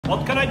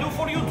What can I do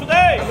for you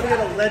today? I'm gonna get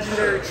a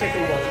legendary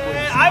chicken one,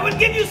 please. I will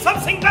give you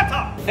something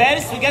better.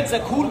 First, we get the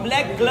cool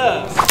black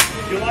gloves.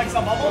 You like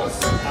some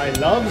bubbles? I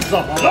love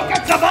Zapa. Look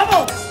at the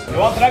bubbles! You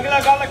want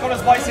regular garlic or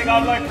spicy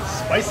garlic?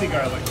 Spicy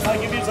garlic.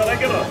 I'll give you the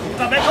regular.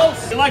 The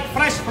pickles? You like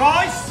fresh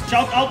fries?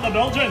 Shout out the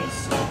Belgians.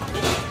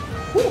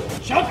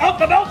 Shout out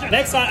the Belgians.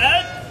 Next I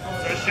add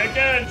the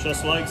chicken.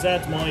 Just like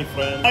that, my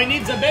friend. I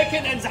need the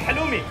bacon and the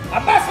halloumi.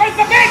 And that's right,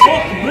 the bacon!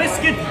 Pork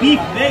brisket beef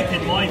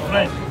bacon, my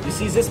friend. You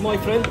see this, my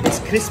friend? It's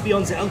crispy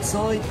on the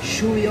outside,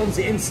 chewy on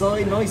the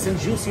inside, nice and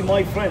juicy,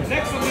 my friend.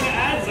 Next I'm gonna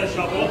add the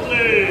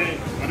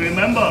chipotle. And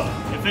remember,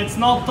 if it's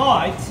not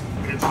tight,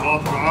 it's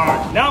not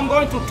right. Now I'm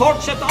going to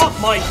torch it up,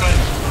 my friend.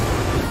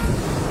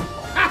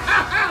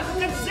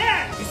 Look at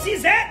that! You see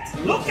that?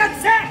 Look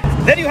at that!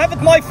 There you have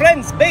it, my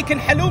friends. Bacon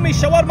halloumi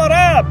shawarma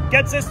wrap.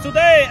 Get this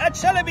today at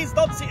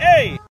shalabies.ca.